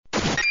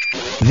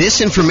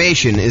This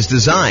information is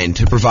designed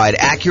to provide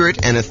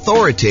accurate and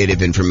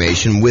authoritative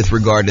information with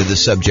regard to the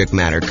subject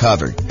matter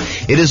covered.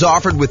 It is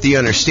offered with the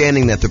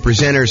understanding that the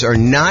presenters are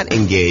not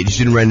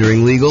engaged in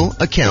rendering legal,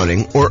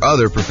 accounting, or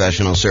other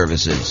professional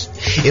services.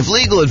 If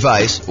legal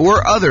advice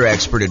or other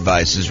expert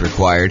advice is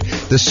required,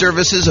 the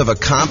services of a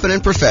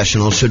competent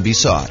professional should be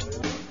sought.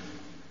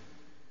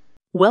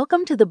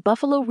 Welcome to the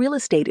Buffalo Real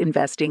Estate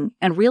Investing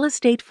and Real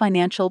Estate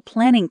Financial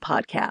Planning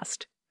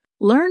Podcast.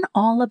 Learn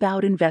all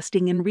about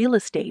investing in real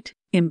estate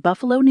in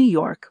Buffalo, New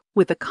York,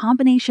 with a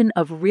combination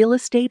of real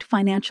estate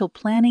financial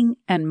planning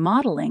and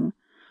modeling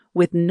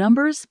with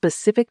numbers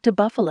specific to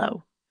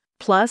Buffalo,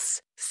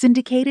 plus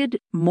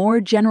syndicated,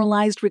 more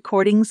generalized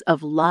recordings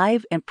of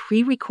live and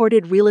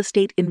pre-recorded real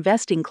estate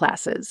investing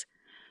classes,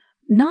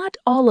 not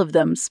all of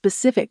them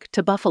specific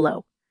to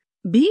Buffalo.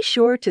 Be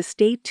sure to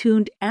stay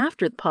tuned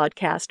after the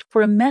podcast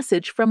for a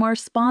message from our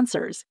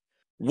sponsors.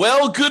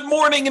 Well, good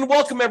morning and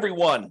welcome,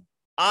 everyone.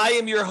 I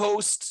am your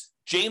host,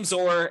 James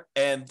Orr,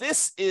 and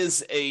this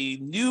is a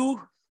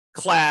new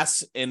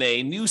class in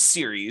a new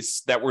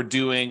series that we're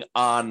doing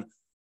on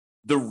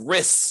the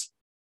risks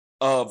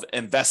of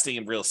investing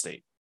in real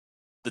estate,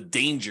 the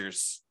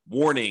dangers,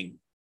 warning,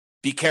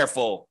 be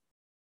careful,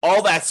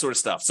 all that sort of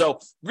stuff. So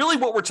really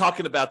what we're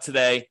talking about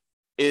today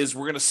is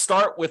we're going to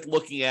start with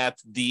looking at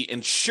the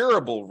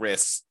insurable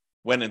risks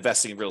when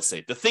investing in real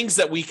estate, the things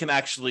that we can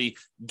actually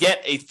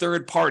get a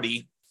third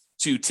party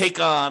to take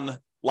on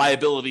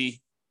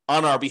liability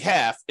on our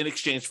behalf in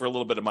exchange for a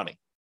little bit of money.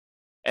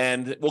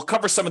 And we'll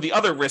cover some of the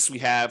other risks we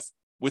have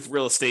with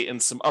real estate in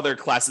some other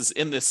classes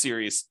in this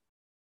series.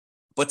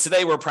 But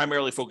today we're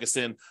primarily focused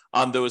in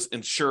on those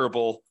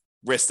insurable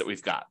risks that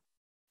we've got.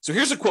 So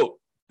here's a quote.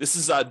 This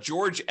is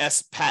George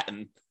S.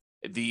 Patton,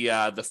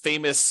 the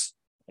famous,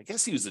 I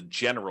guess he was a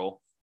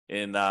general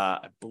in,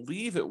 I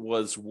believe it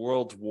was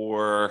World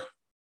War,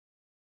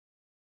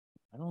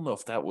 I don't know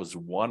if that was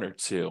 1 or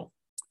 2.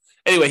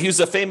 Anyway, he was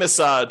a famous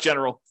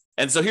general.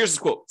 And so here's the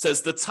quote. It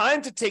says, "The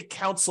time to take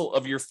counsel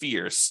of your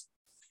fears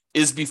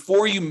is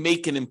before you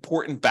make an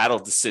important battle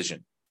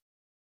decision.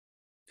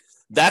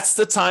 That's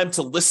the time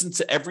to listen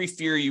to every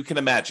fear you can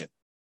imagine.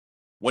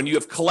 When you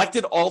have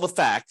collected all the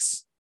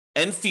facts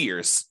and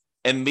fears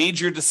and made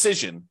your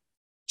decision,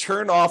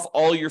 turn off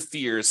all your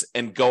fears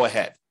and go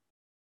ahead."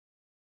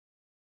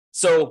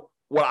 So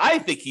what I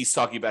think he's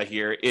talking about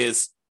here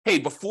is, hey,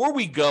 before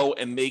we go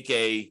and make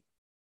a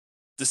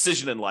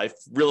decision in life,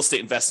 real estate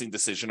investing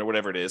decision or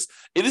whatever it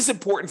is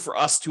important for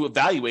us to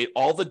evaluate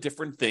all the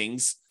different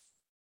things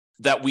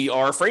that we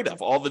are afraid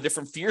of, all the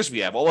different fears we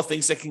have, all the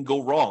things that can go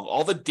wrong,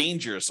 all the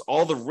dangers,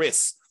 all the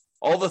risks,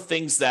 all the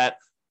things that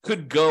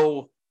could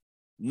go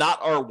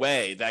not our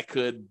way, that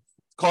could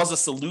cause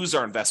us to lose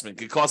our investment,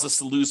 could cause us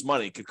to lose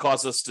money, could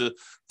cause us to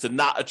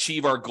not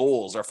achieve our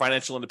goals, our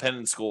financial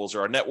independence goals,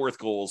 or our net worth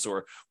goals,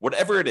 or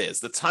whatever it is.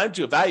 The time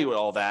to evaluate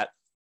all that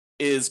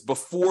is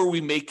before we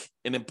make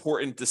an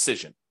important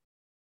decision,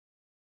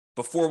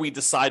 before we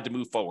decide to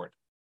move forward.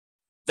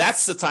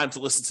 That's the time to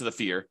listen to the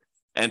fear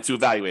and to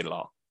evaluate it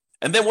all.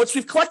 And then once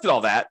we've collected all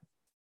that,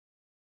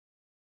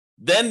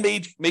 then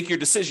make your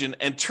decision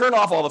and turn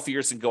off all the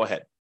fears and go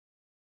ahead.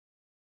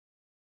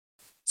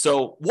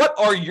 So what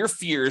are your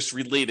fears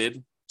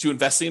related to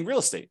investing in real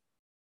estate?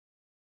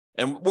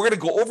 And we're going to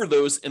go over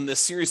those in this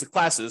series of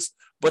classes.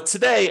 But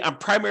today, I'm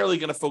primarily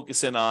going to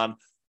focus in on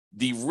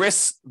the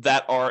risks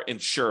that are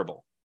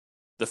insurable,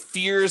 the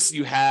fears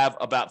you have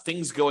about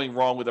things going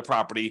wrong with a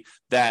property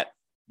that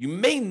you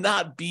may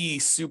not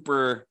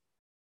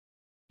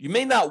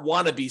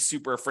want to be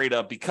super afraid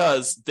of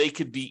because they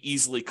could be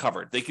easily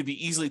covered. They could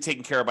be easily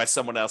taken care of by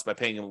someone else by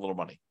paying them a little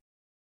money.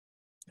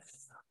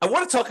 I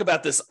want to talk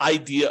about this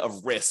idea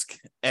of risk,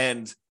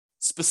 and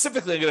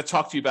specifically, I'm going to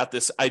talk to you about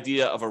this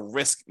idea of a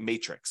risk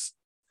matrix.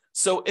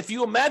 So if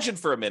you imagine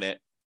for a minute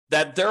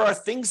that there are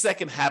things that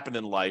can happen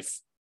in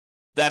life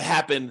that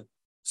happen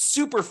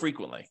super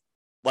frequently,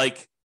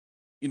 like,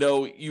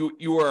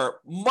 you are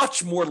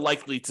much more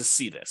likely to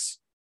see this,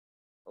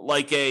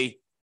 like an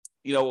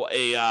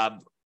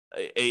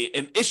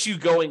issue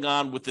going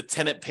on with the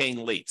tenant paying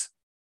late.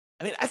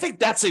 I mean, I think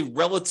that's a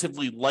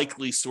relatively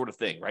likely sort of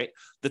thing, right?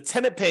 The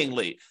tenant paying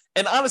late.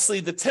 And honestly,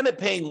 the tenant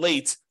paying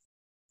late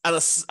on a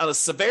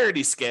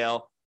severity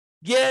scale,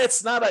 yeah,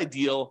 it's not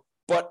ideal,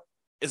 but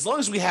as long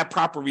as we have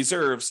proper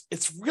reserves,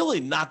 it's really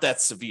not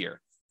that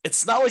severe.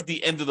 It's not like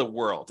the end of the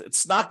world.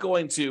 It's not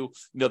going to,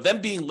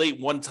 them being late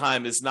one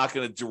time is not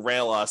going to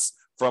derail us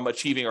from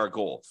achieving our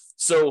goal.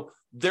 So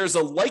there's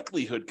a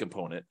likelihood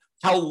component,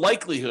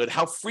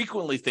 how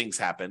frequently things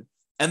happen,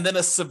 and then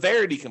a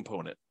severity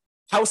component,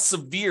 how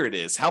severe it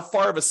is, how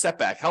far of a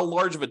setback, how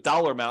large of a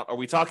dollar amount are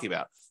we talking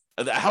about,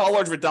 how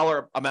large of a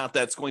dollar amount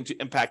that's going to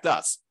impact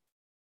us.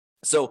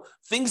 So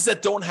things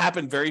that don't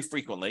happen very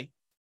frequently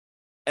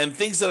and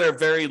things that are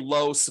very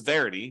low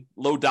severity,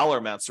 low dollar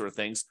amount sort of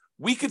things,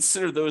 we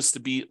consider those to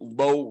be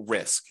low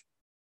risk.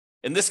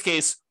 In this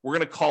case, we're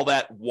going to call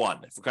that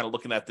 1. If we're kind of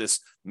looking at this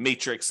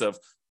matrix of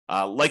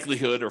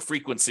likelihood or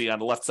frequency on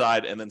the left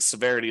side and then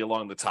severity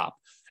along the top.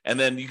 And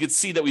then you can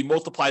see that we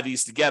multiply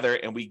these together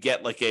and we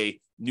get like a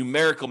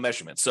numerical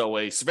measurement. So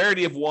a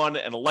severity of 1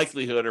 and a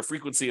likelihood or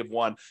frequency of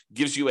 1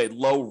 gives you a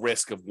low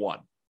risk of 1.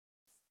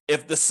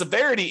 If the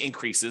severity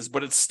increases,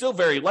 but it's still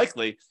very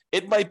likely,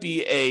 it might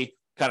be a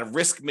kind of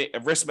risk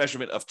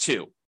measurement of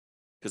 2,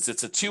 because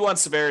it's a 2 on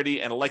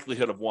severity and a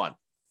likelihood of 1.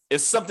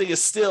 If something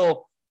is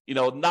still,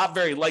 not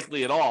very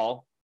likely at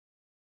all,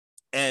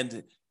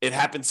 and it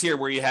happens here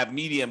where you have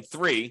medium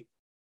 3,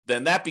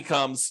 then that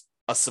becomes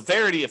a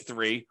severity of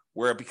 3,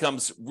 where it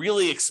becomes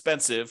really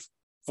expensive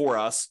for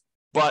us,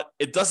 but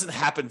it doesn't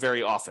happen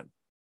very often.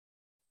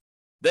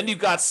 Then you've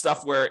got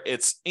stuff where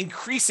it's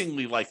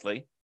increasingly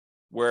likely,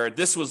 where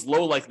this was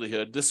low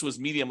likelihood, this was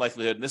medium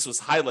likelihood, and this was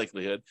high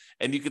likelihood,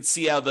 and you can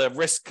see how the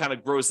risk kind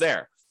of grows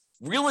there.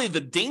 Really, the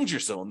danger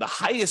zone, the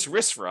highest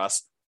risk for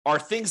us, are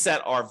things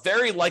that are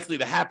very likely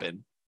to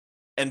happen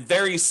and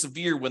very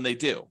severe when they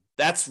do.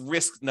 That's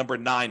risk number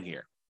 9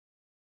 here.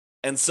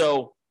 And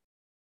so,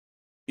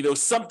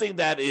 something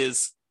that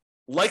is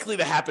likely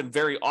to happen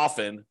very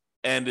often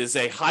and is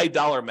a high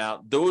dollar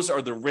amount, those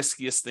are the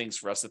riskiest things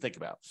for us to think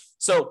about.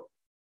 So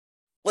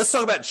let's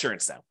talk about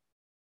insurance now.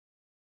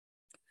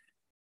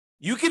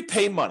 You could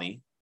pay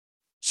money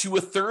to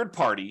a third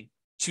party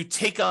to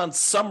take on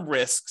some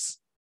risks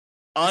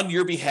on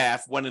your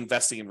behalf when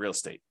investing in real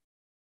estate.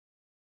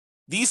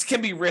 These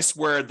can be risks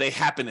where they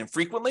happen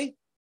infrequently,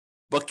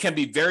 but can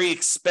be very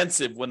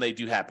expensive when they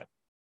do happen.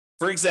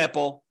 For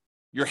example,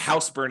 your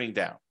house burning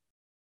down.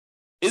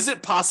 Is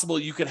it possible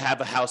you could have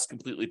a house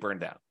completely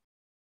burned down?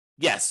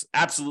 Yes,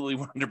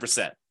 absolutely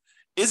 100%.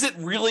 Is it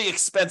really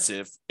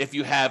expensive if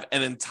you have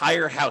an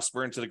entire house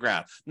burned to the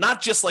ground? Not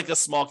just like a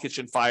small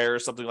kitchen fire or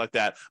something like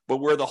that, but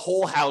where the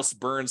whole house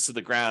burns to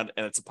the ground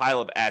and it's a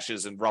pile of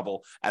ashes and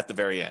rubble at the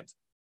very end.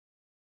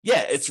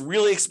 Yeah, it's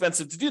really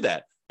expensive to do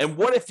that. And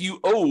what if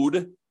you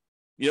owed,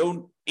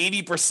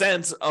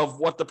 80% of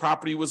what the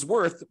property was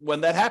worth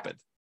when that happened?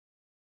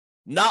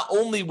 Not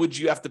only would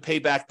you have to pay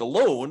back the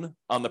loan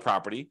on the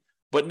property,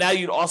 but now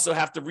you'd also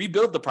have to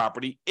rebuild the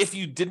property if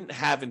you didn't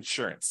have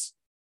insurance.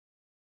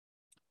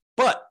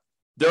 But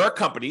there are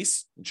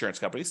companies, insurance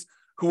companies,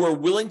 who are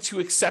willing to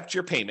accept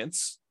your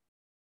payments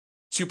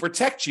to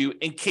protect you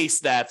in case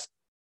that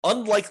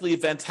unlikely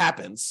event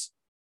happens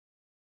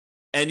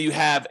and you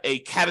have a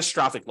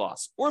catastrophic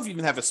loss, or if you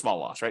even have a small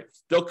loss, right?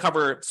 They'll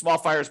cover small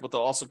fires, but they'll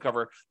also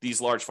cover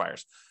these large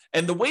fires.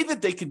 And the way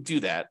that they can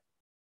do that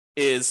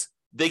is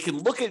they can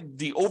look at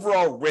the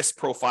overall risk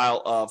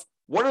profile of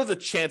what are the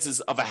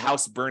chances of a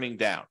house burning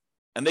down?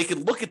 And they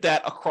can look at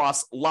that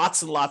across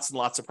lots and lots and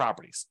lots of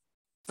properties.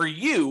 For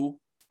you,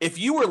 if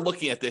you were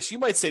looking at this, you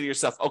might say to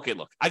yourself, okay,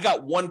 look, I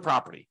got one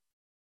property.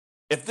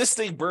 If this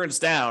thing burns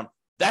down,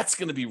 that's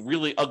going to be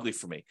really ugly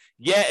for me.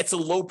 Yeah, it's a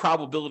low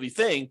probability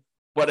thing,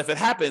 but if it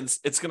happens,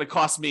 it's going to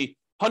cost me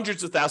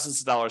hundreds of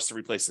thousands of dollars to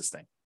replace this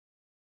thing.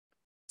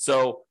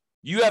 So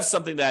you have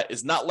something that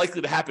is not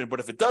likely to happen, but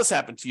if it does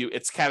happen to you,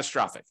 it's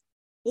catastrophic.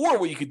 Or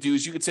what you could do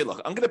is you could say,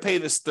 look, I'm going to pay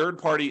this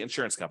third-party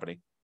insurance company,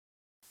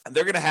 and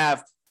they're going to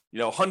have,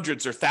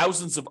 hundreds or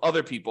thousands of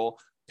other people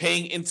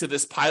paying into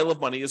this pile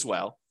of money as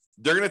well.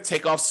 They're going to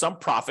take off some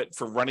profit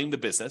for running the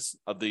business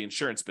of the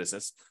insurance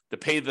business, to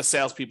pay the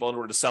salespeople in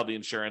order to sell the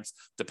insurance,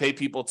 to pay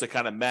people to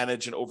kind of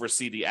manage and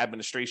oversee the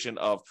administration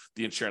of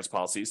the insurance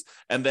policies,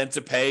 and then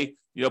to pay,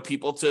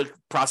 people to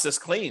process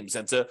claims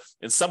and to,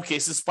 in some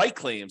cases, fight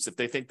claims if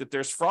they think that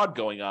there's fraud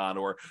going on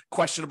or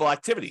questionable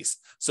activities.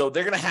 So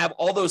they're going to have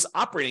all those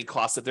operating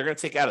costs that they're going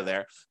to take out of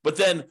there. But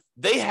then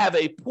they have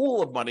a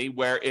pool of money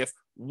where if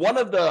one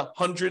of the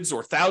hundreds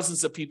or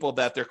thousands of people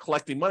that they're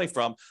collecting money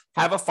from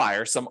have a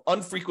fire, some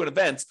unfrequent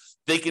events,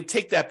 they can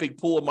take that big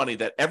pool of money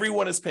that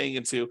everyone is paying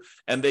into,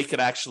 and they could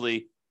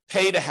actually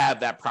pay to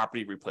have that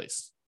property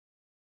replaced.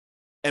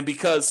 And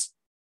because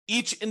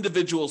each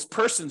individual's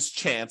person's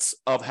chance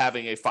of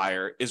having a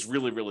fire is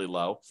really, really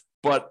low,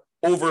 but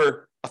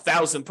over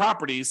 1,000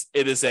 properties,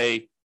 it is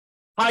a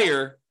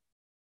higher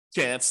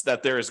chance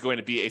that there is going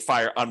to be a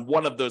fire on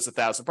one of those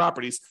 1,000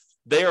 properties.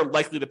 They are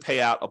likely to pay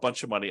out a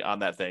bunch of money on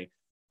that thing.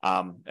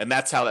 And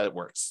that's how that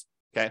works.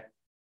 Okay.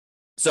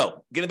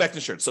 So getting back to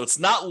insurance. So it's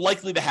not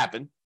likely to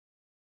happen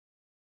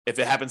if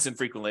it happens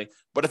infrequently,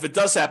 but if it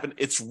does happen,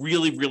 it's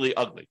really, really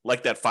ugly,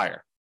 like that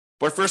fire.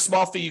 But for a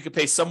small fee, you can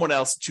pay someone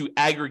else to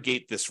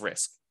aggregate this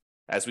risk,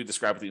 as we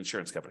described with the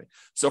insurance company.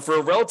 So for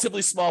a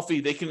relatively small fee,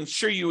 they can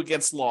insure you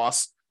against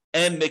loss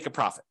and make a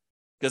profit,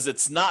 because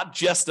it's not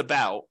just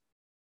about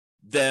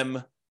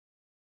them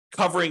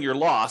covering your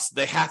loss.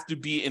 They have to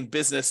be in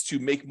business to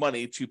make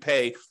money to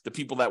pay the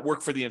people that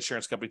work for the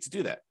insurance company to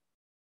do that.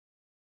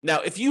 Now,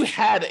 if you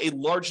had a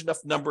large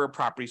enough number of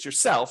properties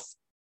yourself,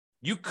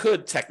 you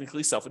could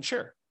technically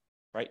self-insure,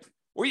 right?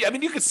 Or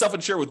you could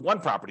self-insure with one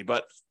property,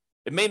 but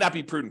it may not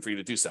be prudent for you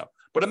to do so.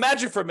 But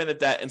imagine for a minute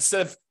that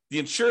instead of the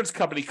insurance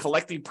company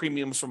collecting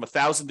premiums from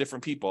 1,000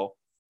 different people,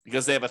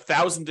 because they have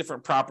 1,000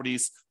 different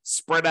properties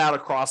spread out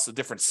across a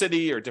different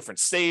city or different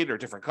state or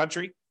different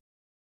country,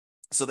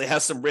 so they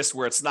have some risk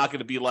where it's not going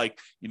to be like,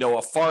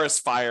 a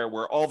forest fire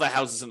where all the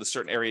houses in a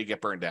certain area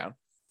get burned down.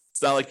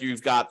 It's not like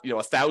you've got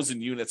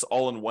 1,000 units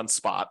all in one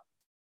spot.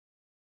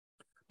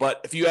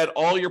 But if you had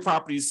all your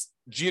properties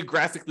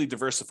geographically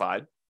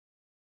diversified,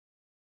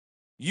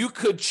 you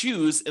could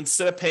choose,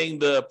 instead of paying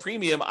the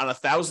premium on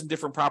 1,000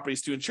 different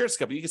properties to an insurance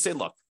company, you can say,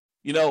 look,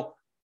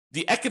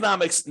 the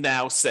economics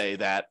now say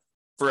that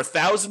for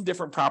 1,000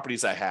 different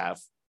properties I have,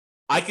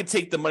 I could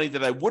take the money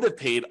that I would have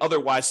paid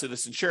otherwise to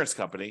this insurance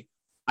company.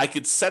 I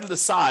could set it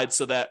aside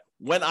so that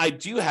when I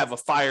do have a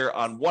fire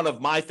on one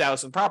of my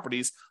 1,000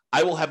 properties,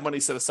 I will have money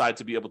set aside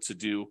to be able to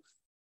do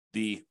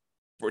to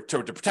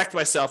protect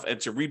myself and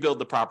to rebuild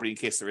the property in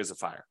case there is a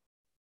fire.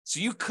 So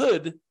you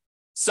could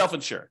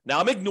self-insure. Now,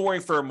 I'm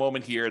ignoring for a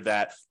moment here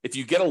that if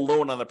you get a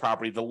loan on the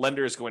property, the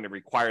lender is going to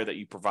require that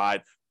you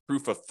provide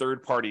proof of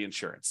third-party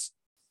insurance.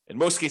 In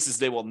most cases,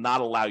 they will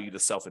not allow you to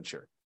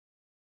self-insure.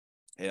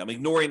 And I'm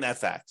ignoring that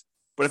fact.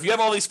 But if you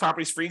have all these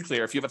properties free and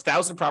clear, if you have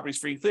 1,000 properties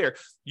free and clear,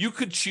 you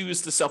could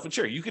choose to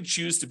self-insure. You could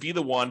choose to be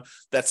the one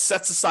that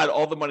sets aside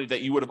all the money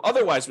that you would have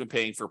otherwise been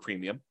paying for a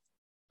premium,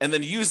 and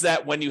then use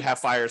that when you have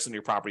fires in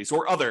your properties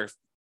or other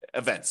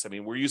events. I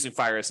mean, we're using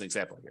fire as an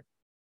example here.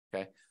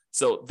 Okay.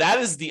 So that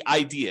is the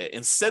idea.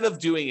 Instead of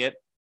doing it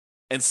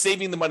and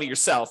saving the money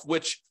yourself,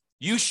 which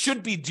you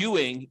should be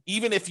doing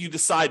even if you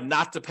decide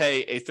not to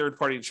pay a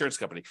third-party insurance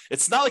company.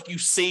 It's not like you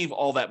save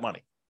all that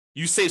money.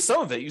 You save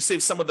some of it. You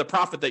save some of the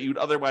profit that you would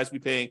otherwise be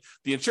paying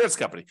the insurance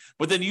company.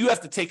 But then you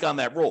have to take on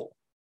that role.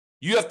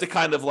 You have to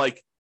kind of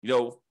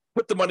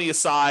put the money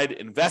aside,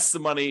 invest the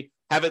money,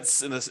 have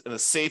it in a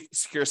safe,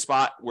 secure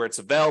spot where it's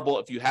available.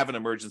 If you have an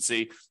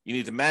emergency, you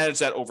need to manage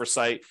that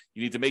oversight.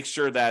 You need to make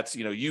sure that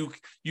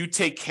you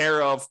take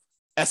care of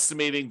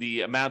estimating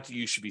the amount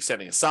you should be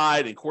setting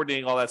aside and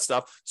coordinating all that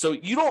stuff. So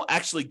you don't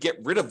actually get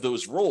rid of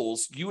those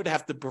roles. You would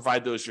have to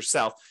provide those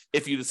yourself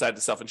if you decide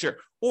to self-insure.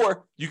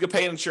 Or you could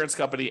pay an insurance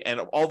company and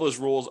all those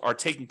roles are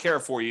taken care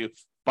of for you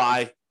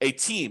by a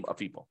team of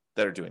people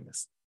that are doing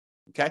this.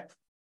 Okay?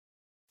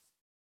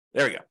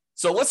 There we go.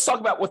 So let's talk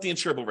about what the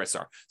insurable risks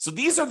are. So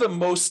these are the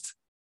most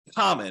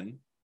common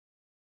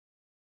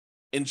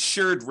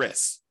insured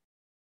risks.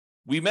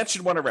 We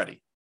mentioned one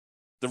already,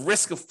 the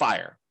risk of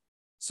fire.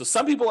 So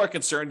some people are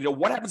concerned,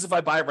 what happens if I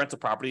buy a rental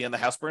property and the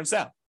house burns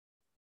down?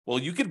 Well,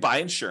 you could buy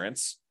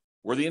insurance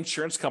where the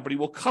insurance company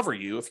will cover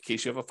you in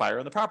case you have a fire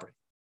on the property.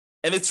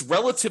 And it's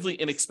relatively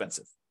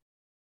inexpensive.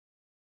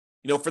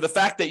 For the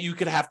fact that you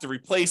could have to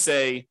replace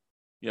a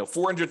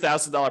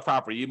 $400,000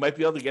 property, you might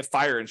be able to get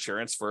fire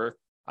insurance for,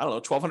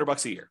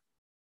 $1,200 a year.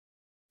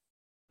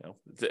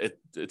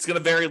 It's going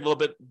to vary a little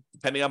bit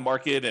depending on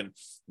market and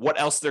what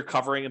else they're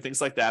covering and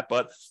things like that.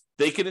 But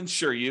they can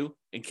insure you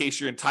in case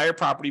your entire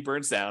property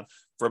burns down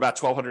for about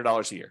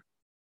 $1,200 a year.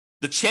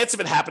 The chance of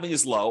it happening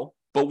is low,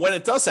 but when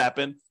it does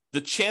happen,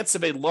 the chance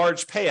of a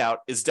large payout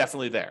is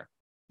definitely there.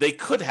 They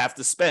could have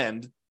to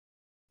spend,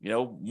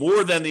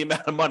 more than the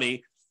amount of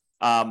money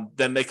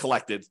than they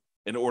collected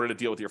in order to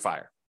deal with your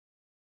fire.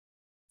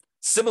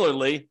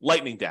 Similarly,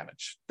 lightning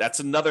damage. That's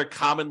another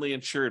commonly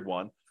insured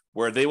one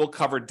where they will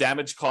cover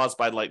damage caused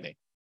by lightning.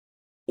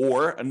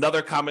 Or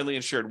another commonly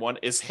insured one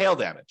is hail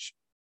damage,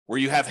 where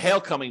you have hail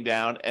coming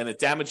down and it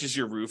damages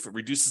your roof, it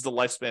reduces the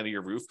lifespan of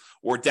your roof,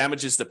 or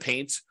damages the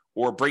paint,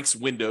 or breaks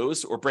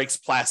windows, or breaks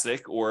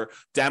plastic, or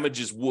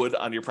damages wood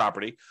on your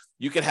property.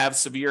 You can have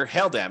severe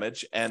hail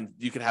damage, and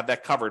you can have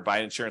that covered by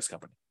an insurance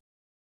company.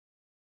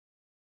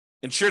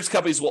 Insurance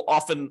companies will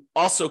often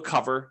also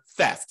cover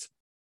theft.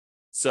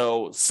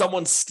 So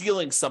someone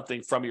stealing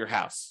something from your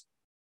house,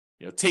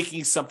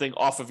 taking something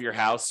off of your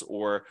house,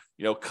 or,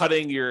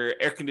 cutting your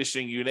air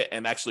conditioning unit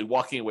and actually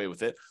walking away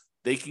with it.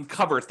 They can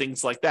cover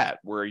things like that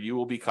where you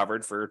will be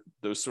covered for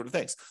those sort of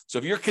things. So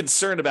if you're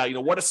concerned about,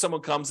 what if someone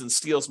comes and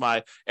steals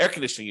my air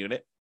conditioning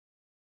unit,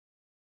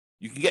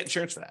 you can get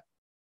insurance for that.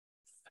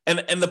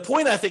 And the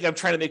point I think I'm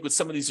trying to make with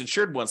some of these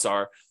insured ones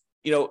are,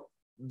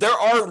 there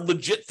are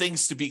legit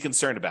things to be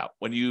concerned about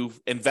when you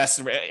invest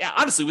in,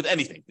 honestly, with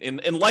anything.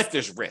 In life,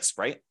 there's risk,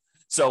 right?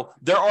 So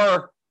there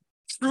are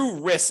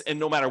true risks, and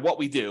no matter what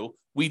we do,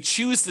 we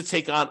choose to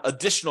take on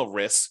additional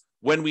risks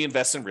when we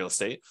invest in real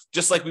estate,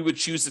 just like we would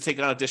choose to take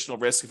on additional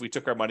risk if we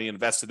took our money and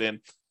invested in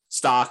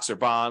stocks or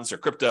bonds or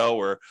crypto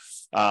or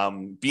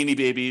Beanie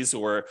Babies,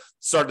 or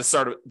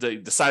decided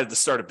to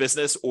start a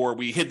business, or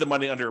we hid the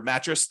money under a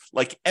mattress.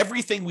 Like,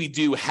 everything we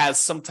do has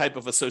some type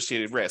of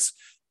associated risk.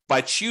 By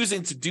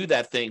choosing to do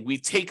that thing, we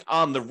take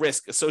on the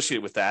risk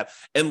associated with that,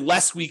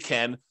 unless we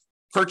can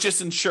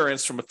purchase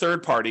insurance from a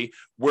third party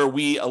where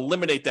we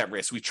eliminate that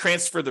risk. We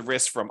transfer the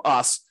risk from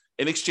us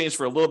in exchange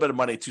for a little bit of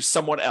money to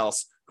someone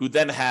else who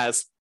then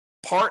has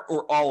part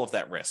or all of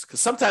that risk. Because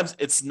sometimes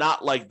it's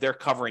not like they're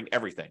covering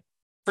everything.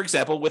 For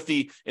example, with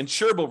the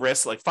insurable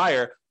risks like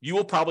fire, you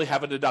will probably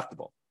have a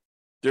deductible.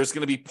 There's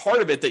going to be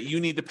part of it that you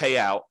need to pay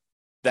out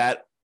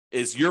that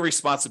is your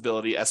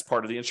responsibility as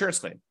part of the insurance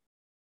claim.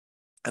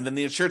 And then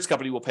the insurance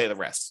company will pay the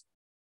rest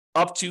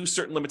up to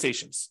certain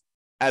limitations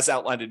as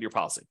outlined in your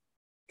policy.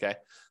 Okay.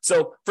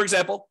 So, for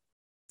example,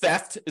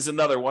 theft is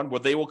another one where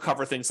they will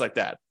cover things like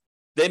that.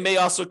 They may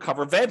also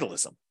cover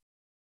vandalism.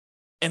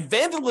 And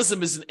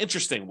vandalism is an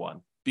interesting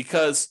one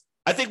because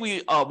I think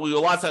we a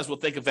lot of times will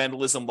think of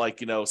vandalism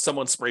like,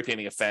 someone spray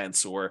painting a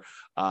fence or,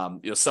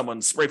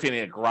 someone spray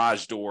painting a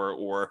garage door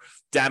or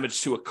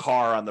damage to a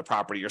car on the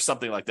property or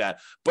something like that.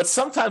 But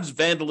sometimes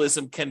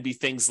vandalism can be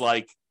things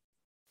like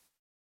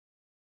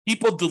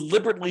people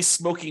deliberately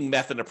smoking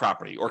meth in a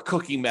property or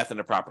cooking meth in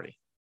a property.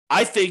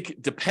 I think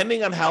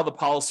depending on how the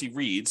policy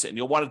reads, and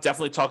you'll want to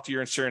definitely talk to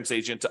your insurance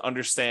agent to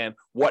understand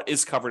what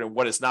is covered and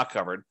what is not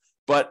covered,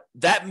 but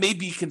that may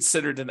be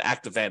considered an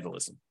act of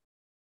vandalism.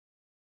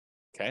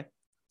 Okay,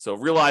 so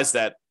realize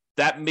that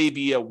may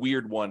be a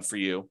weird one for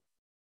you,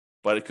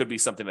 but it could be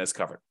something that's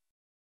covered.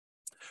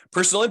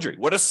 Personal injury.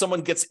 What if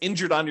someone gets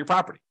injured on your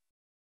property?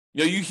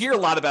 You hear a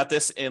lot about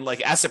this in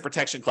like asset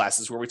protection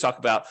classes where we talk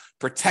about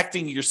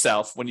protecting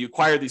yourself when you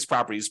acquire these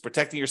properties,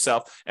 protecting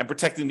yourself and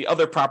protecting the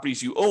other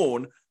properties you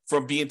own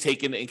from being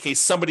taken in case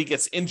somebody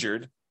gets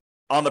injured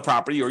on the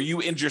property or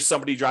you injure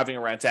somebody driving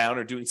around town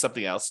or doing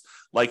something else.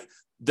 Like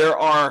there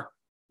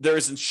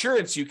is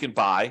insurance you can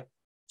buy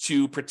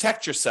to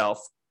protect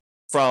yourself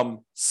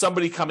from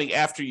somebody coming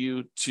after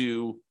you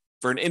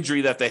for an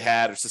injury that they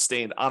had or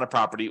sustained on a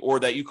property or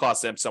that you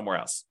caused them somewhere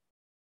else.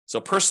 So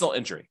personal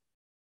injury.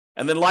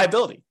 And then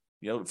liability.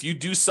 If you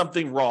do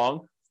something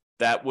wrong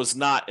that was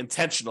not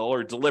intentional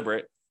or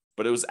deliberate,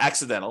 but it was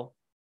accidental,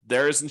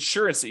 there is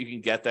insurance that you can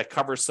get that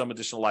covers some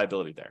additional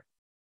liability there.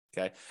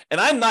 Okay. And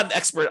I'm not an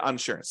expert on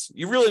insurance.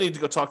 You really need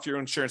to go talk to your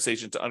insurance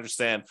agent to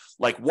understand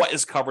like what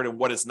is covered and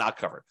what is not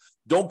covered.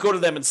 Don't go to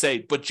them and say,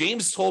 but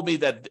James told me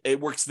that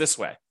it works this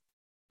way.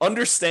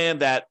 Understand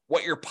that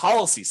what your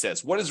policy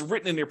says, what is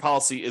written in your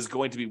policy is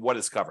going to be what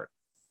is covered.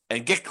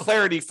 And get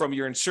clarity from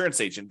your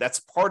insurance agent. That's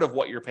part of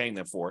what you're paying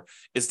them for,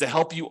 is to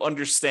help you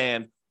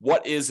understand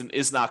what is and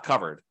is not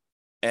covered.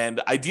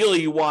 And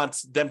ideally, you want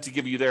them to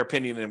give you their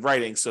opinion in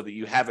writing so that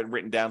you have it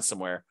written down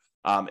somewhere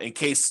in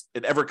case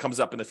it ever comes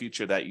up in the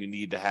future that you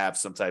need to have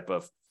some type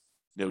of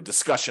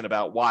discussion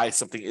about why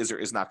something is or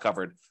is not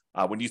covered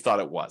when you thought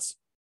it was.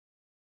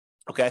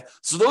 Okay,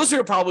 so those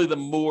are probably the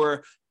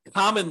more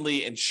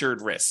commonly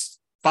insured risks: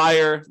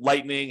 fire,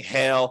 lightning,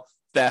 hail,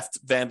 theft,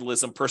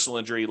 vandalism, personal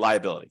injury,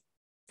 liability.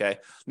 Okay,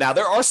 now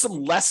there are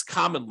some less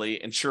commonly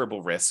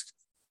insurable risks.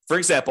 For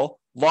example,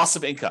 loss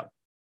of income.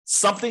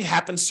 Something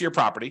happens to your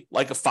property,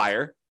 like a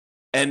fire,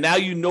 and now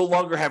you no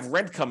longer have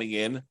rent coming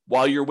in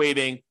while you're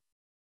waiting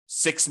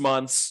 6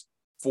 months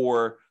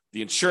for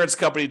the insurance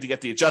company to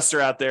get the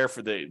adjuster out there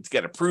to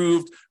get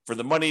approved, for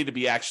the money to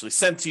be actually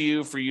sent to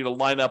you, for you to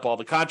line up all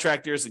the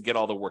contractors and get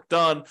all the work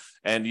done.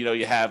 And,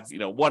 you have,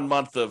 1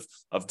 month of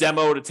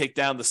demo to take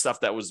down the stuff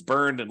that was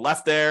burned and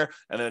left there.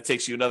 And then it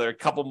takes you another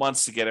couple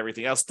months to get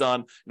everything else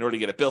done in order to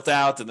get it built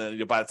out. And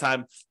then by the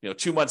time,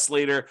 2 months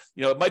later,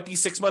 it might be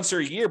 6 months or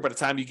a year by the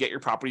time you get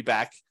your property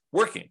back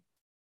working.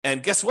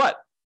 And guess what?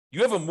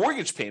 You have a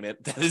mortgage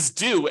payment that is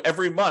due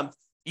every month,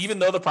 even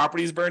though the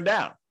property is burned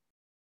down.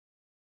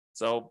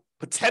 So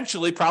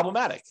potentially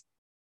problematic.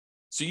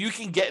 So you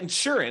can get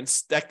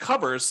insurance that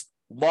covers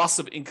loss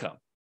of income,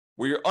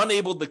 where you're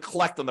unable to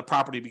collect on the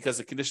property because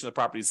the condition of the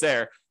property is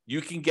there. You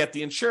can get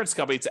the insurance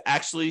company to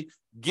actually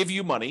give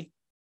you money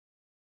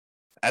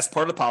as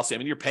part of the policy. I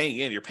mean, you're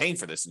paying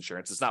for this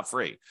insurance. It's not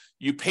free.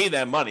 You pay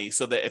them money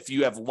so that if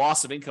you have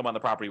loss of income on the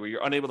property where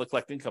you're unable to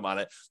collect income on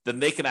it, then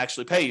they can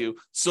actually pay you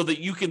so that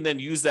you can then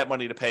use that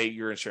money to pay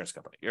your insurance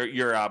company,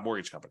 your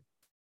mortgage company,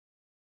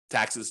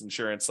 taxes,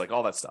 insurance, like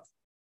all that stuff.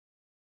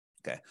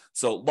 Okay,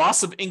 so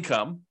loss of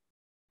income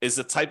is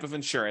a type of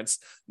insurance,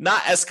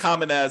 not as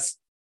common as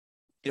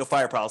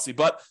fire policy,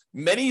 but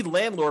many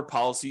landlord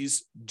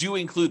policies do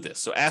include this.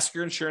 So ask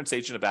your insurance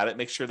agent about it.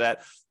 Make sure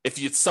that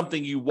if it's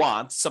something you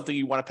want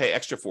to pay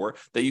extra for,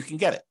 that you can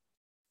get it.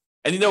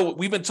 And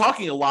we've been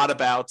talking a lot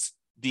about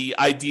the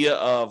idea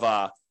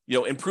of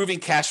improving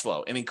cash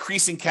flow and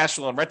increasing cash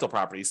flow on rental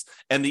properties.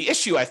 And the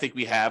issue I think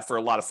we have for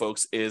a lot of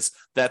folks is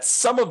that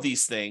some of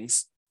these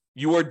things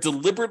you are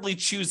deliberately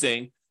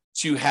choosing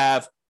to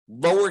have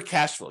lower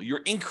cash flow. You're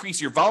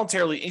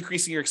voluntarily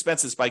increasing your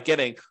expenses by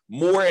getting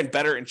more and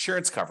better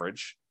insurance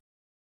coverage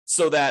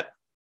so that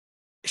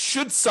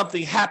should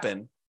something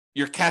happen,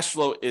 your cash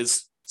flow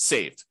is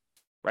saved,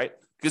 right?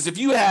 Because if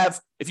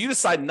you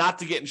decide not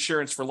to get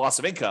insurance for loss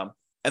of income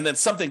and then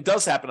something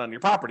does happen on your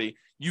property,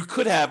 you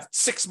could have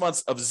 6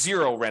 months of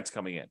zero rent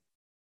coming in.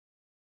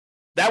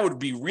 That would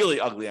be really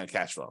ugly on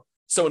cash flow.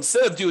 So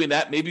instead of doing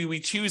that, maybe we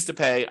choose to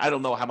pay, I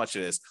don't know how much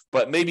it is,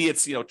 but maybe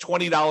it's $20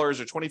 or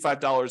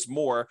 $25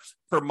 more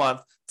per month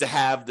to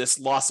have this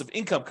loss of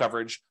income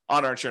coverage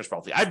on our insurance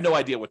policy. I have no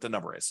idea what the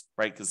number is,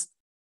 right? Because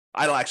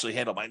I don't actually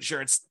handle my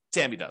insurance.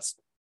 Tammy does.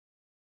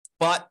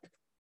 But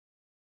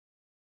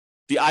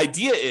the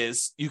idea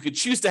is you could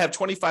choose to have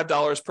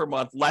 $25 per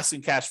month less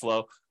in cash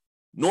flow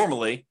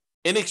normally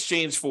in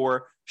exchange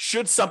for,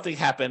 should something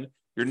happen,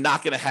 you're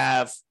not going to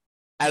have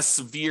as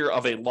severe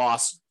of a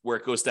loss where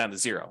it goes down to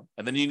zero.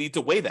 And then you need to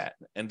weigh that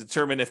and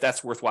determine if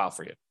that's worthwhile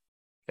for you.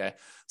 Okay.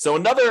 So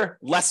another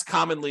less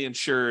commonly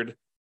insured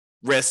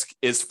risk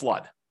is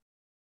flood.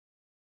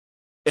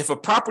 If a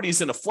property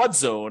is in a flood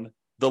zone,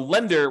 the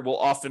lender will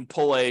often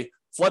pull a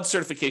flood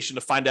certification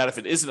to find out if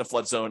it isn't a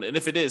flood zone. And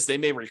if it is, they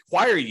may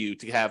require you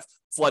to have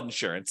flood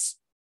insurance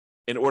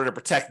in order to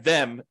protect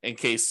them in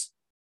case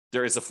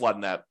there is a flood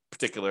in that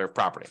particular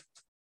property.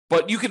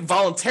 But you can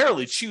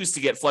voluntarily choose to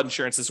get flood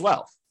insurance as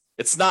well.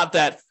 It's not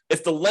that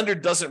if the lender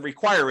doesn't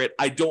require it,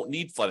 I don't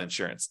need flood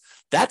insurance.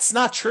 That's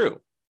not true.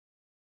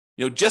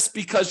 Just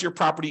because your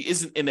property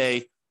isn't in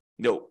a,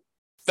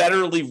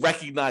 federally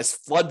recognized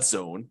flood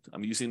zone,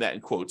 I'm using that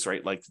in quotes,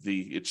 right? Like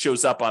it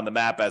shows up on the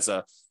map as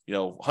a,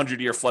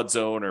 100-year flood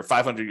zone or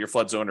 500-year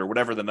flood zone or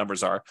whatever the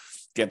numbers are.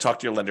 Again, talk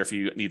to your lender if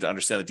you need to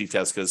understand the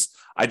details, because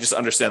I just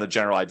understand the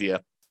general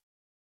idea.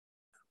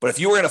 But if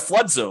you were in a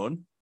flood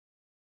zone,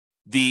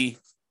 the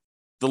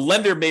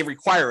lender may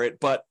require it,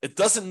 but it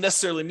doesn't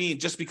necessarily mean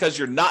just because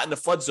you're not in the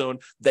flood zone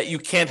that you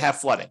can't have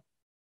flooding.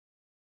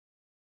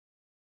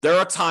 There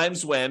are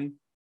times when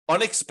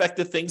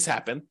unexpected things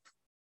happen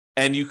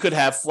and you could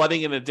have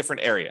flooding in a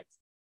different area.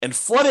 And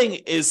flooding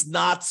is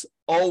not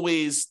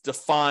always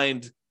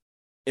defined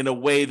in a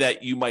way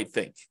that you might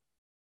think.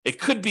 It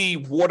could be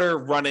water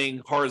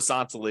running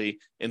horizontally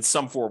in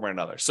some form or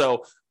another.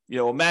 So,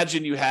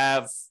 imagine you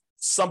have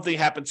something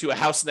happen to a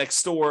house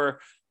next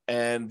door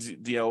and,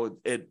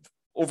 it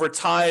over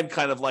time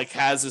kind of like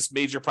has this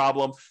major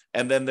problem.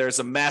 And then there's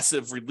a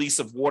massive release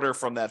of water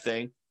from that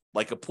thing,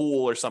 like a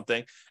pool or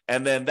something.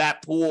 And then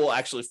that pool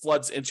actually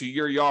floods into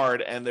your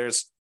yard and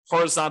there's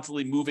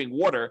horizontally moving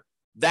water.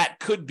 That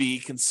could be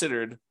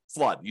considered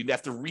flood. You'd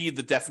have to read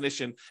the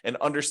definition and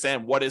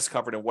understand what is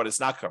covered and what is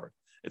not covered.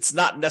 It's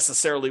not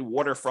necessarily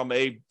water from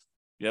a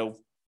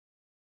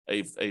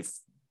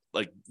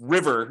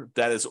river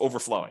that is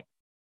overflowing.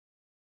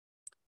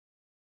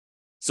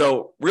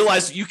 So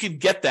realize you can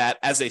get that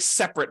as a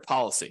separate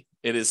policy.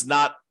 It is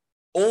not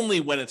only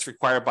when it's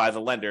required by the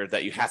lender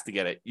that you have to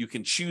get it. You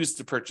can choose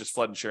to purchase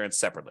flood insurance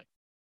separately.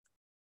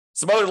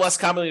 Some other less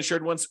commonly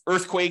insured ones,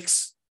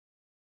 earthquakes.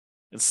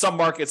 In some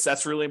markets,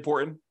 that's really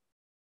important.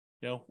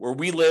 Where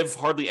we live,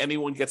 hardly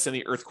anyone gets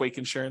any earthquake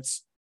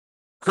insurance.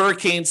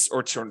 Hurricanes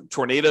or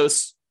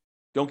tornadoes.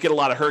 Don't get a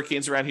lot of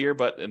hurricanes around here,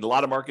 but in a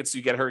lot of markets,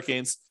 you get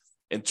hurricanes.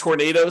 And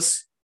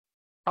tornadoes,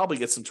 probably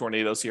get some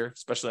tornadoes here,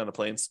 especially on the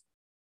plains.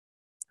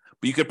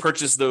 But you could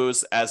purchase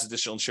those as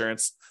additional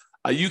insurance.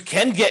 You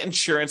can get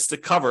insurance to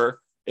cover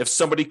if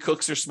somebody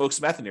cooks or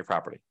smokes meth in your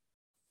property.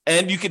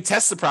 And you can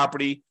test the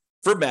property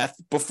for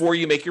meth before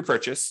you make your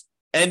purchase.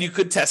 And you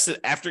could test it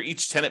after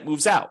each tenant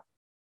moves out.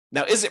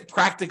 Now, is it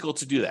practical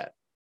to do that?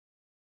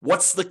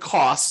 What's the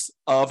cost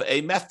of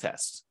a meth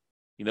test?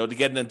 To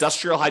get an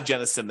industrial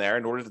hygienist in there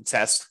in order to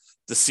test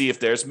to see if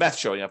there's meth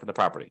showing up in the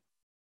property.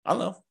 I don't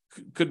know.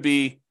 Could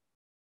be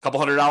a couple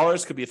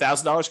 $100, could be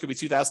 $1,000, could be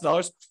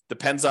 $2,000.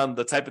 Depends on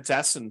the type of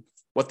test and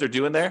what they're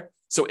doing there.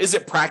 So is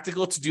it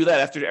practical to do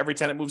that after every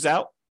tenant moves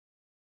out?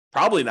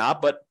 Probably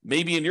not, but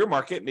maybe in your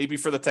market, maybe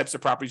for the types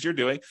of properties you're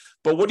doing.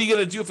 But what are you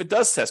going to do if it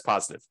does test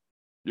positive?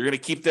 You're going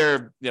to keep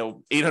their,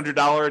 $800,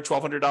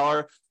 $1,200,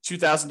 $2,000,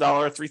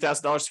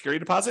 $3,000 security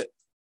deposit?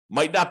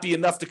 Might not be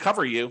enough to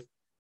cover you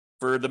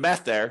for the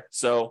meth there.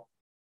 So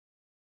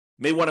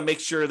may want to make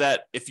sure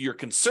that if you're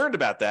concerned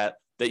about that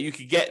you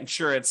can get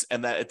insurance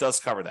and that it does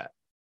cover that.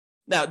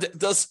 Now,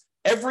 does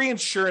every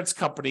insurance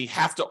company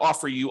have to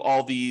offer you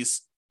all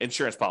these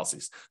insurance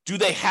policies? Do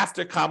they have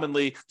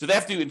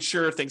to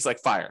insure things like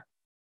fire?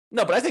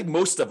 No, but I think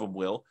most of them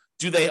will.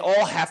 Do they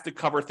all have to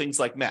cover things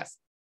like meth?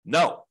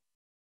 No.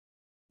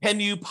 Can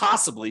you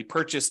possibly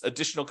purchase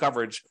additional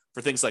coverage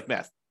for things like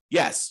meth?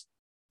 Yes.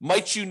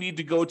 Might you need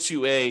to go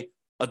to a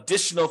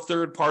additional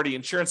third-party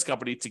insurance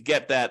company to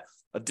get that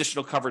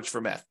additional coverage for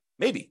meth?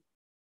 Maybe.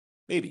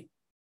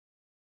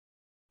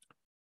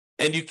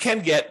 And you can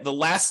get the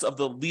last of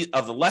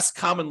the less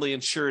commonly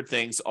insured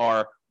things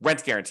are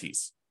rent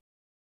guarantees.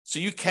 So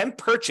you can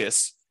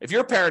purchase, if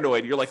you're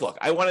paranoid, you're like, look,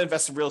 I want to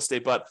invest in real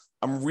estate, but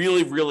I'm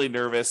really, really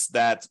nervous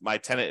that my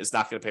tenant is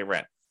not going to pay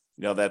rent.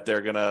 That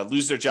they're going to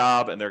lose their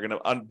job and they're going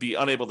to be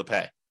unable to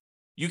pay.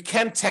 You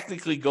can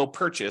technically go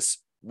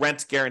purchase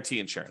rent guarantee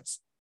insurance,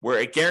 where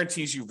it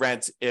guarantees you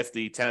rent if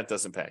the tenant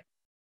doesn't pay.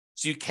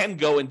 So you can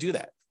go and do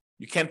that.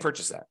 You can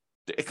purchase that.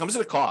 It comes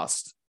at a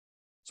cost.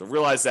 So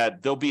realize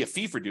that there'll be a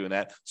fee for doing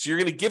that. So you're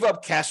going to give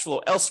up cash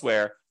flow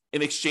elsewhere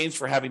in exchange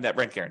for having that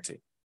rent guarantee.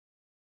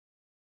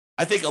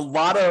 I think a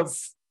lot of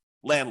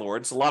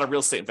landlords, a lot of real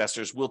estate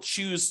investors will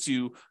choose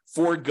to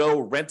forego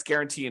rent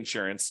guarantee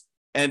insurance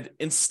and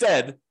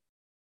instead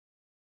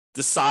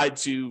decide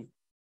to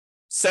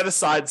set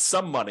aside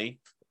some money,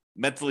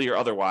 mentally or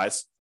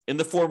otherwise, in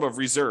the form of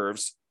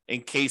reserves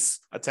in case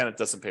a tenant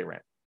doesn't pay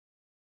rent.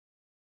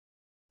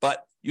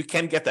 But you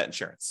can get that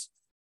insurance.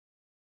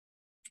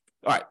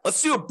 All right,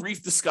 let's do a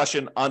brief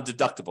discussion on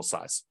deductible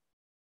size.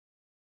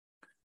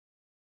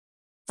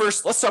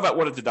 First, let's talk about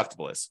what a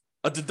deductible is.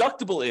 A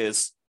deductible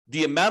is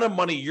the amount of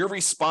money you're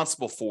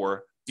responsible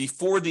for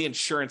before the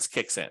insurance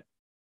kicks in.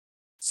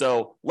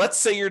 So let's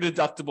say your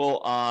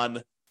deductible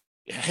on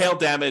hail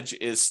damage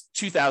is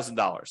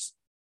 $2,000.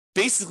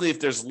 Basically,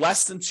 if there's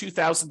less than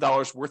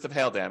 $2,000 worth of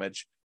hail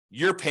damage,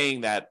 you're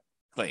paying that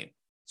claim.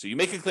 So you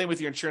make a claim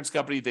with your insurance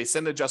company, they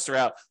send an adjuster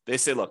out, they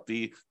say, look,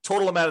 the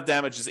total amount of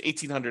damage is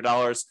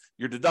 $1,800,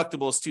 your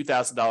deductible is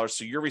 $2,000,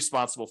 so you're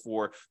responsible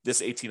for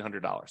this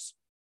 $1,800.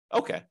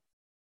 Okay.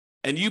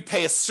 And you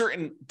pay a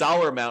certain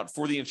dollar amount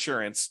for the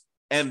insurance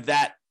and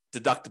that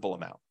deductible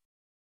amount.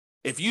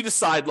 If you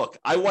decide, look,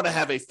 I want to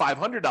have a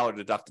 $500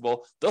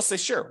 deductible, they'll say,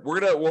 sure,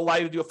 we'll allow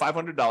you to do a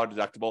 $500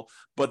 deductible,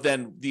 but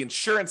then the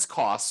insurance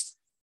cost,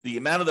 the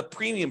amount of the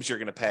premiums you're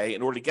going to pay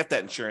in order to get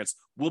that insurance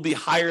will be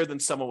higher than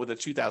someone with a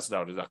 $2,000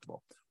 deductible.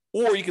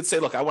 Or you could say,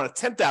 look, I want a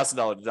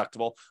 $10,000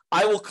 deductible.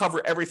 I will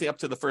cover everything up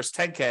to the first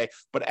 10K,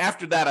 but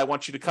after that, I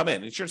want you to come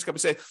in. Insurance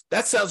companies say,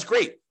 that sounds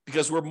great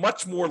because we're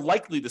much more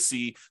likely to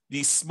see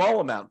these small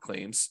amount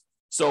claims.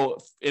 So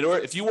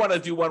if you want to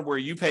do one where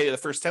you pay the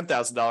first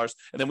 $10,000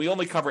 and then we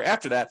only cover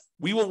after that,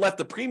 we will let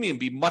the premium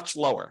be much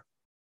lower.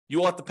 You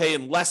will have to pay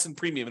in less in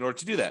premium in order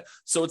to do that.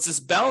 So it's this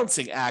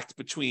balancing act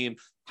between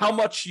how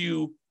much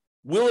you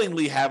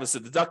willingly have as a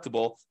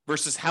deductible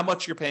versus how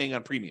much you're paying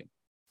on premium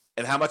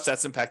and how much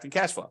that's impacting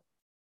cash flow.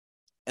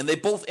 And they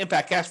both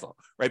impact cash flow,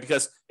 right?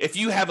 Because if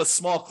you have a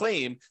small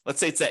claim, let's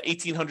say it's that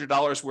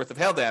 $1,800 worth of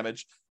hail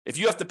damage, if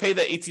you have to pay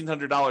that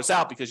 $1,800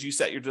 out because you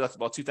set your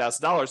deductible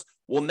at $2,000,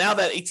 well, now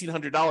that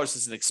 $1,800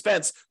 is an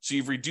expense, so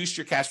you've reduced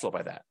your cash flow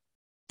by that.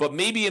 But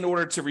maybe in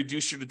order to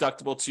reduce your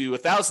deductible to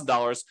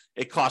 $1,000,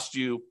 it cost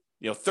you,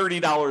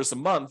 $30 a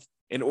month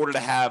in order to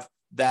have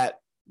that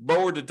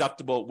lower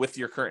deductible with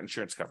your current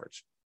insurance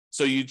coverage.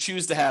 So you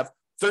choose to have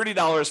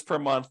 $30 per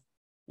month,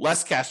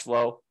 less cash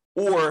flow,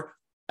 or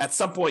at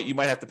some point you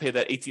might have to pay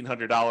that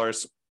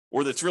 $1,800,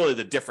 or that's really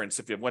the difference.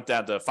 If it went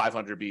down to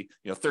 $500, be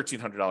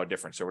 $1,300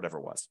 difference or whatever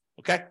it was.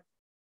 Okay.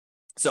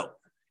 So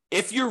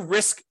if your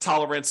risk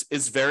tolerance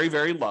is very,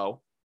 very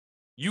low,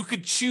 you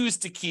could choose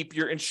to keep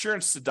your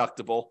insurance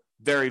deductible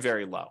very,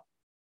 very low.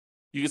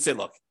 You could say,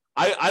 look,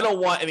 I don't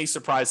want any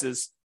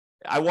surprises.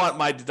 I want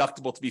my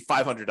deductible to be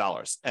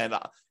 $500. And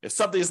if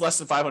something is less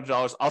than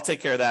 $500, I'll take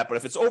care of that. But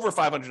if it's over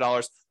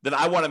 $500, then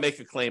I want to make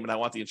a claim and I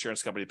want the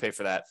insurance company to pay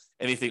for that,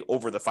 anything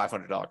over the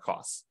 $500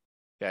 costs.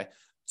 Okay.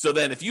 So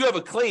then if you have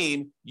a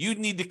claim, you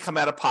need to come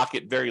out of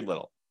pocket very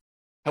little.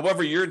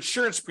 However, your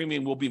insurance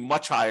premium will be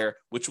much higher,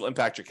 which will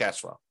impact your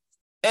cash flow.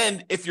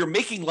 And if you're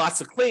making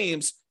lots of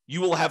claims,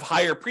 you will have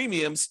higher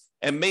premiums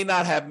and may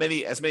not have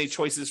as many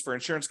choices for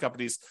insurance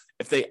companies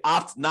if they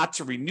opt not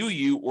to renew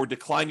you or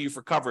decline you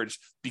for coverage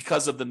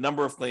because of the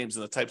number of claims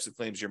and the types of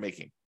claims you're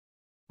making,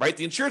 right?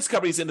 The insurance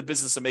company is in the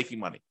business of making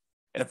money.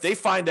 And if they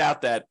find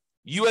out that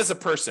you as a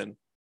person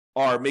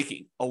are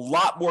making a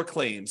lot more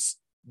claims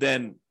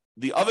than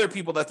the other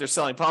people that they're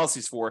selling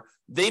policies for,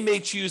 they may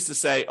choose to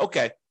say,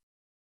 okay,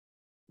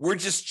 we're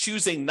just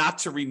choosing not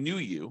to renew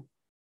you.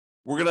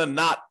 We're going to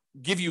not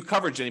give you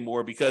coverage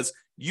anymore because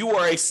you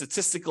are a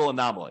statistical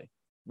anomaly.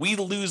 We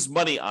lose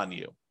money on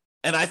you.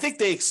 And I think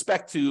they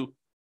expect to,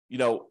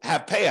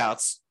 have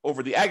payouts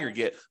over the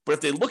aggregate. But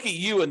if they look at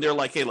you and they're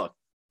like, hey, look,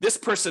 this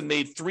person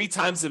made 3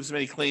 times as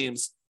many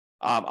claims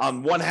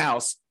on one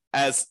house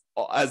as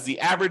the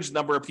average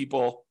number of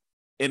people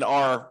in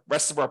our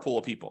rest of our pool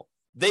of people,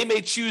 they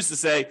may choose to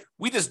say,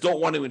 we just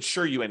don't want to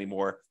insure you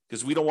anymore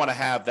because we don't want to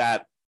have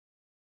that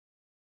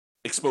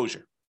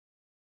exposure.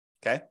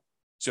 Okay.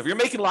 So if you're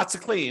making lots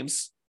of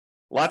claims,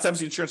 a lot of times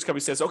the insurance company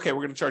says, okay,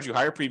 we're going to charge you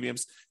higher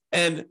premiums.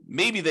 And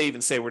maybe they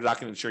even say, we're not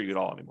going to insure you at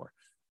all anymore.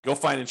 Go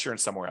find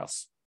insurance somewhere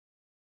else.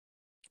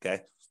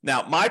 Okay.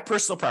 Now, my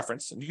personal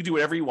preference, and you can do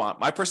whatever you want,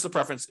 my personal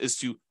preference is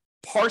to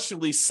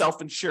partially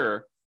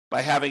self-insure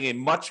by having a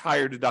much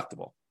higher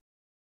deductible,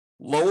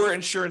 lower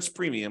insurance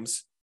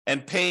premiums,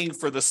 and paying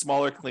for the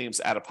smaller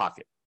claims out of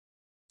pocket.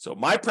 So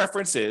my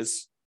preference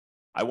is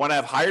I want to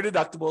have higher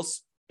deductibles.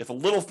 If a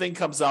little thing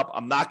comes up,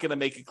 I'm not going to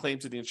make a claim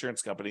to the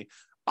insurance company.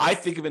 I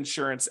think of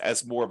insurance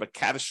as more of a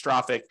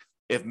catastrophic.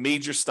 If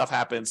major stuff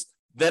happens,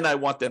 then I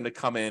want them to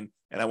come in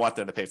and I want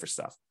them to pay for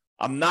stuff.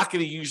 I'm not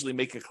going to usually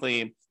make a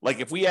claim. Like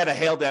if we had a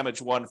hail damage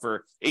one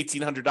for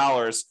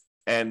 $1,800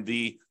 and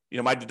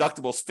my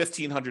deductible is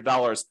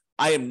 $1,500,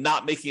 I am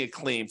not making a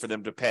claim for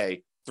them to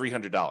pay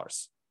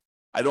 $300.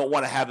 I don't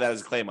want to have that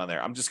as a claim on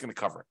there. I'm just going to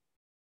cover it.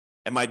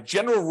 And my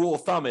general rule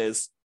of thumb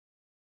is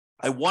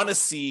I want to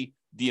see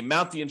the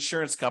amount the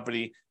insurance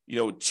company,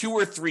 2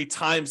 or 3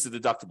 times the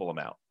deductible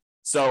amount.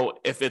 So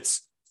if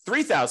it's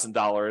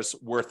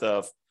 $3,000 worth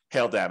of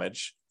hail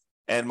damage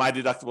and my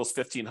deductible is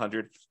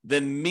 $1,500,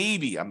 then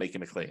maybe I'm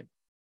making a claim.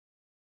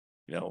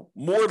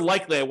 More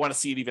likely I want to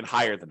see it even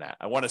higher than that.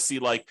 I want to see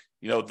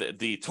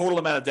the total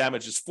amount of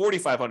damage is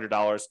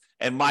 $4,500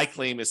 and my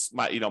claim is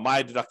my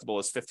deductible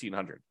is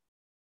 $1,500.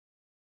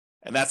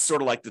 And that's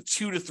sort of like the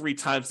 2 to 3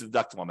 times the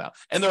deductible amount.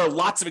 And there are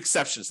lots of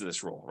exceptions to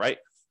this rule, right?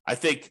 I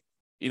think,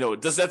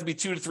 it doesn't have to be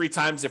 2 to 3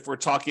 times if we're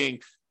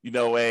talking,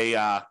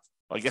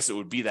 I guess it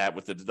would be that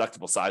with the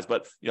deductible size,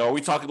 but are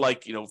we talking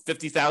like,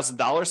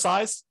 $50,000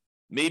 size?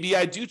 Maybe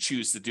I do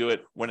choose to do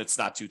it when it's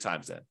not 2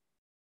 times in.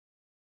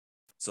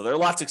 So there are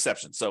lots of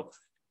exceptions. So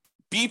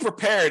be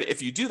prepared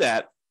if you do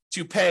that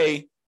to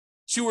pay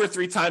 2 or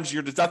 3 times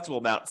your deductible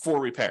amount for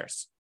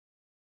repairs.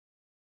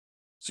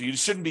 So you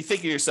shouldn't be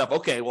thinking to yourself,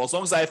 okay, well, as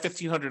long as I have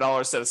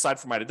 $1,500 set aside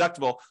for my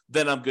deductible,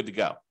 then I'm good to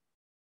go.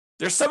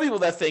 There's some people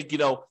that think,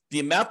 the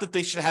amount that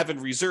they should have in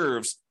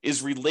reserves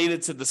is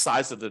related to the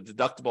size of the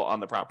deductible on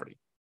the property.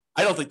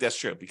 I don't think that's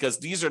true because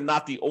these are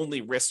not the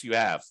only risks you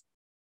have.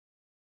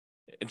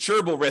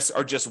 Insurable risks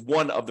are just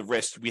one of the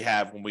risks we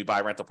have when we buy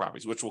rental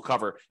properties, which we'll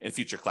cover in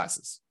future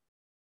classes.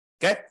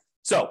 Okay,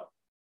 so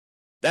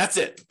that's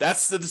it.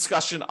 That's the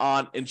discussion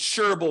on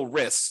insurable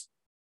risks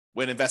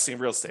when investing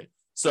in real estate.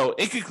 So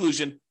in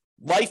conclusion,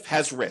 life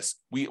has risk.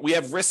 We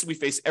have risks we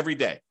face every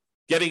day.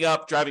 Getting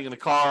up, driving in the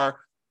car,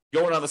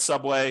 going on the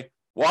subway,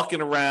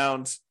 walking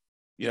around,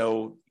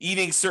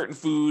 eating certain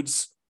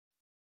foods,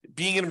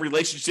 being in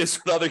relationships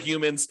with other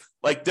humans.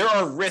 Like there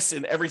are risks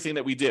in everything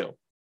that we do.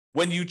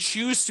 When you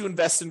choose to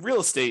invest in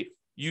real estate,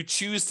 you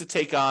choose to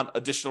take on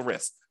additional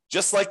risks.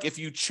 Just like if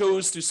you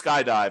chose to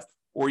skydive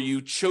or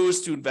you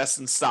chose to invest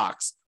in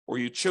stocks or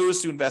you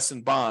chose to invest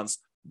in bonds,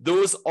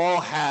 those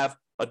all have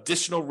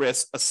additional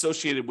risks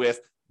associated with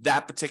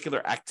that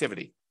particular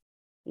activity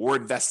or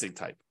investing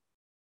type.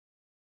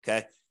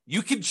 Okay?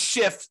 You can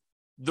shift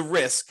the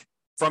risk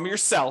from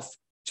yourself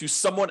to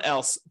someone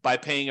else by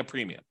paying a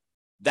premium.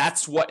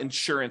 That's what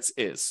insurance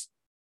is.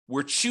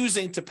 We're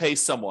choosing to pay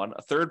someone,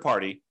 a third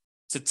party,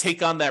 to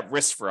take on that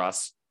risk for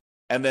us,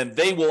 and then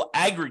they will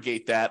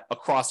aggregate that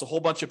across a whole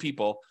bunch of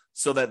people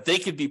so that they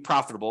can be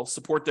profitable,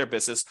 support their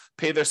business,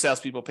 pay their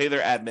salespeople, pay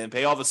their admin,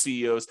 pay all the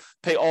CEOs,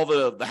 pay all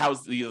the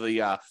house,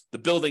 the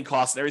building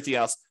costs and everything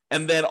else,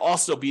 and then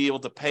also be able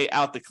to pay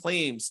out the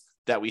claims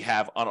that we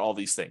have on all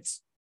these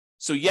things.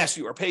 So yes,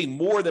 you are paying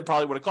more than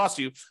probably what it costs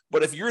you,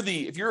 but if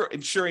you're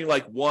insuring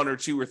like 1 or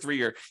 2 or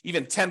 3 or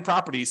even 10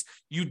 properties,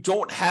 you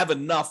don't have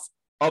enough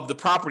of the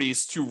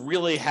properties to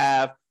really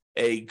have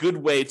a good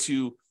way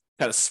to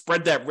kind of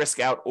spread that risk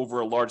out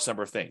over a large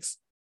number of things.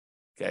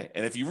 Okay.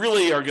 And if you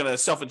really are going to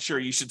self-insure,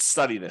 you should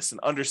study this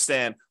and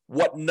understand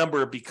what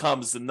number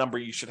becomes the number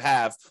you should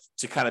have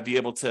to kind of be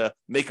able to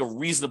make a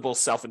reasonable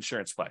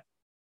self-insurance play.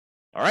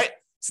 All right.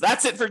 So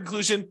that's it for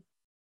conclusion.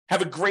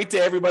 Have a great day,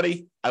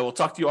 everybody. I will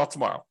talk to you all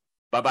tomorrow.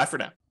 Bye-bye for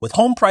now. With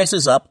home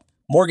prices up,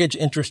 mortgage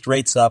interest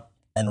rates up,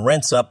 and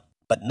rents up,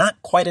 but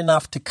not quite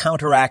enough to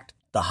counteract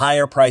the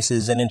higher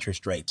prices and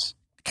interest rates,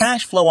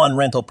 cash flow on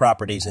rental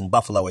properties in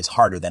Buffalo is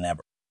harder than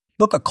ever.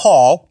 Book a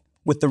call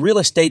with the Real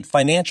Estate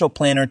Financial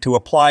Planner to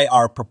apply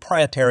our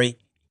proprietary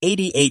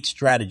 88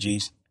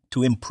 strategies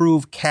to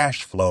improve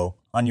cash flow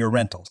on your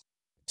rentals.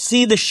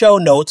 See the show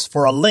notes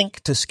for a link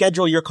to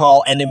schedule your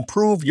call and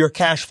improve your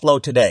cash flow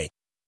today.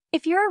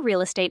 If you're a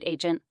real estate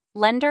agent,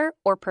 lender,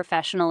 or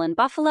professional in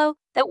Buffalo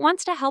that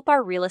wants to help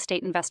our real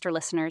estate investor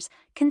listeners,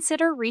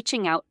 consider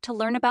reaching out to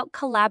learn about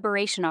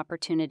collaboration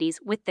opportunities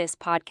with this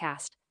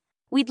podcast.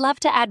 We'd love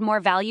to add more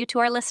value to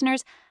our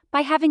listeners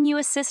by having you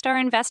assist our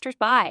investors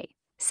buy,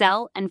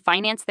 sell, and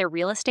finance their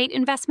real estate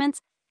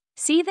investments.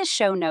 See the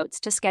show notes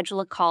to schedule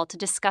a call to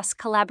discuss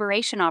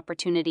collaboration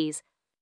opportunities.